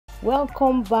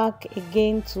Welcome back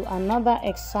again to another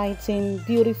exciting,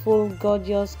 beautiful,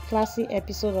 gorgeous, classy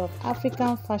episode of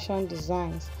African Fashion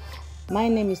Designs. My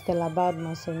name is Stella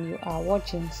Badmus and you are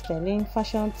watching Sterling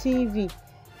Fashion TV,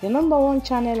 the #1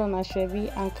 channel on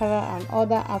Asoebi, Ankara and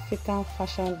other African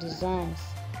fashion designs.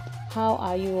 How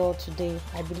are you all today?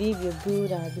 I believe you're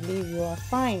good and I believe you are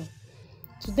fine.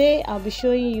 Today I'll be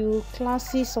showing you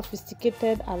classy,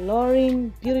 sophisticated,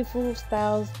 alluring, beautiful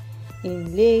styles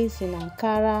in lace, in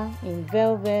Ankara, in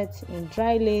velvet, in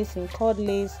dry lace, in cord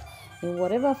lace, in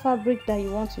whatever fabric that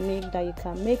you want to make, that you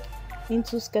can make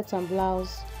into skirt and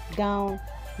blouse, gown,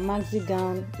 maxi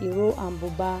gown, Iro and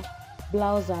Buba,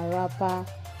 blouse and wrapper,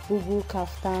 Boubou,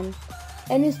 Kaftan.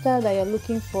 Any style that you're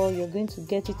looking for, you're going to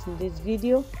get it in this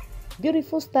video.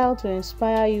 Beautiful style to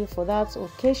inspire you for that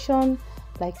occasion,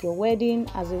 like your wedding,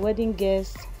 as a wedding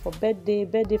guest, for birthday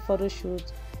photo shoot,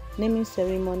 naming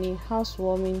ceremony,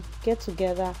 housewarming, get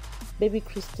together, baby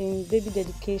christening, baby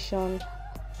dedication,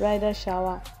 bridal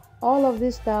shower. All of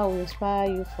this style will inspire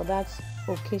you for that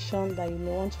occasion that you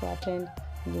may want to attend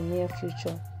in the near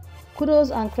future.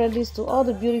 Kudos and credits to all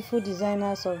the beautiful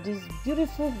designers of these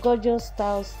beautiful, gorgeous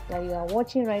styles that you are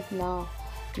watching right now.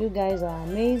 You guys are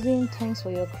amazing. Thanks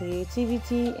for your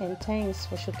creativity and thanks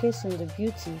for showcasing the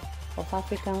beauty of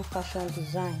African fashion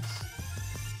designs.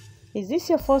 Is this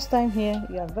your first time here?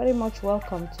 You are very much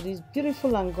welcome to this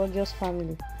beautiful and gorgeous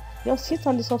family. Just hit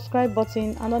on the subscribe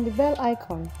button and on the bell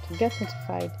icon to get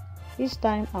notified each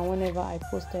time and whenever I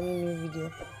post any new video.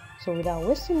 So without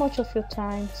wasting much of your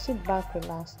time, sit back,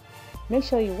 relax. Make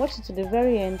sure you watch it to the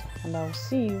very end and I will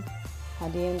see you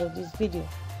at the end of this video.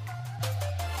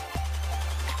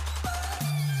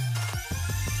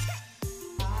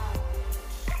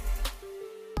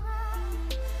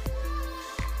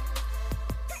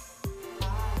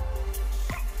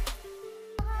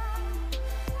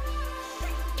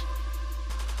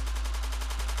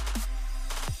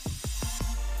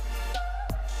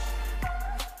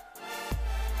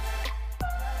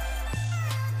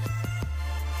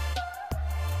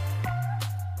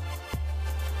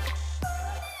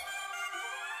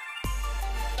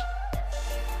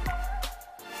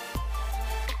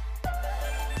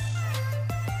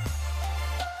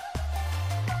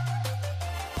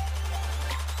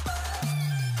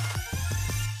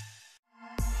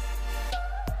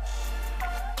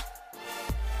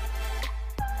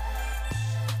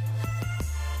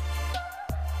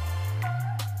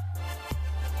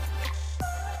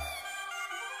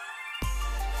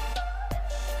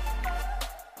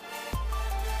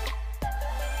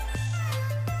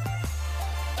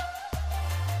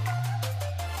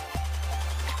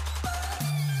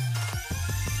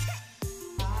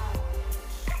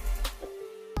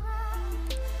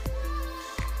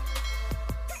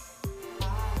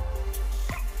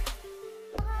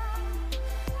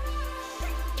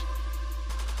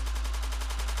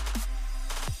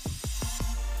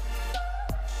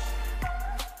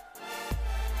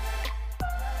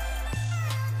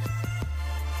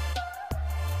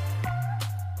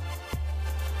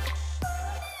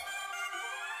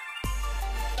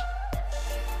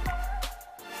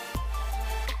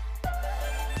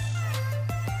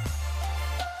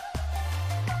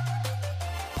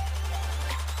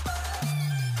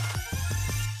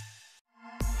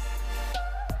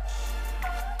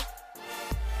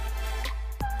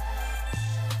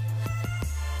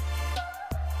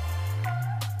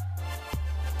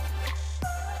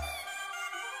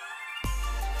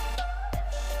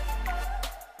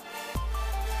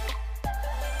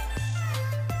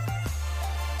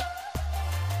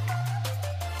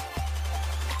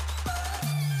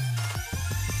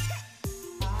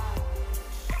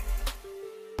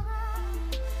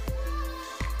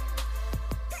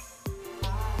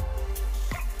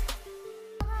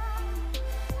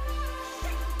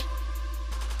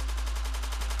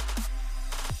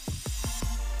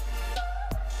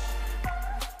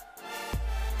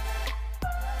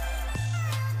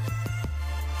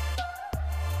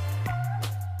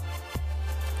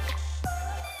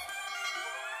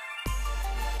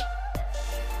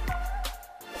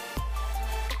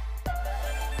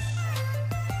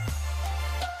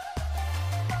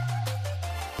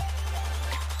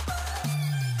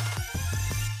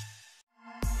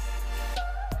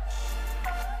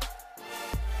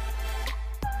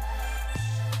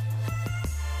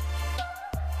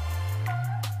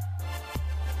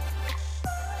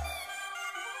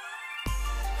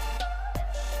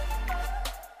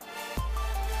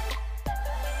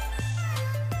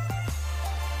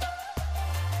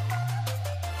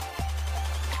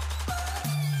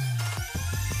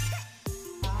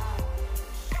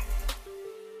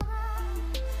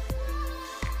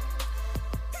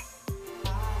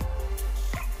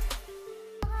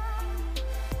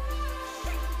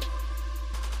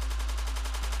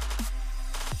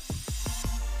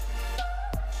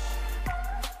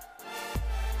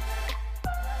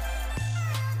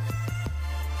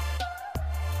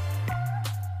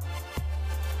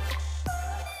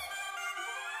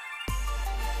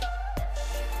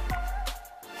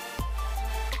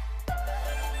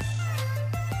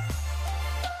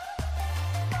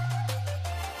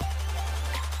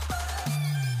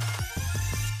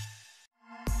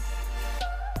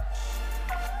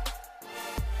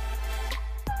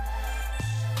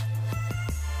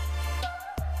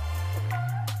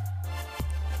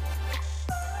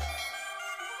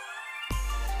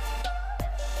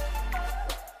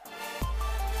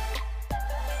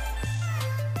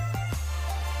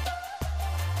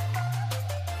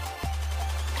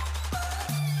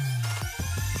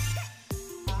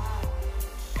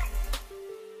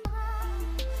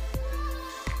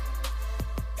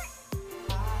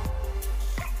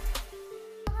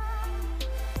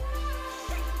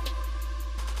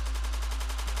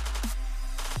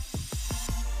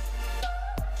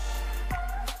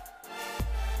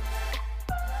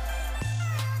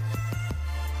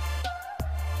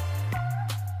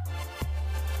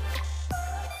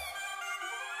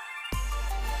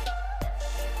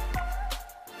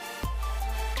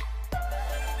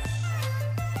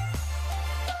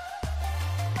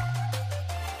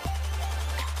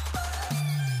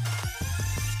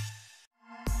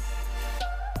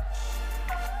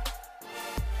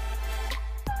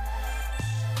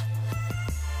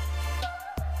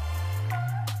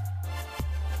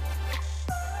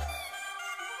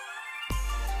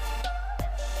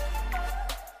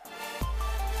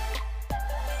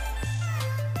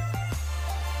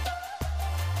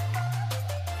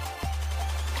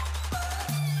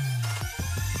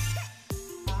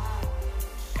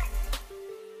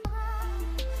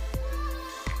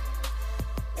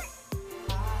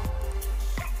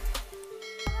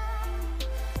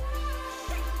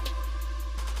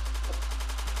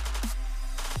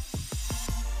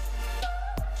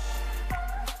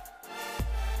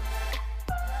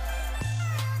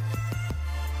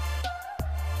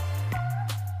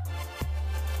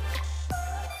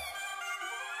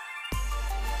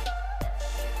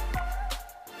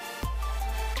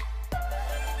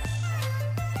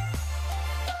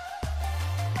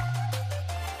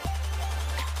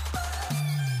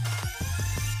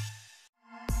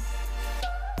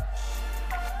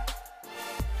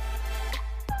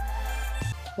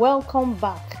 welcome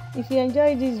back. If you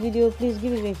enjoyed this video, please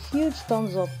give it a huge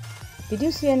thumbs up. Did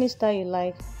you see any style you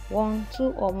like, 1, 2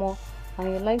 or more,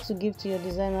 and you'd like to give to your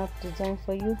designer to design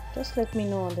for you? Just let me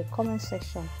know on the comment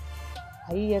section.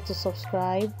 Are you yet to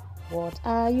subscribe? What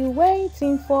are you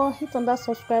waiting for? Hit on that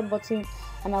subscribe button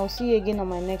and I'll see you again on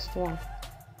my next one.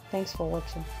 Thanks for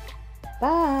watching.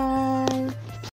 Bye.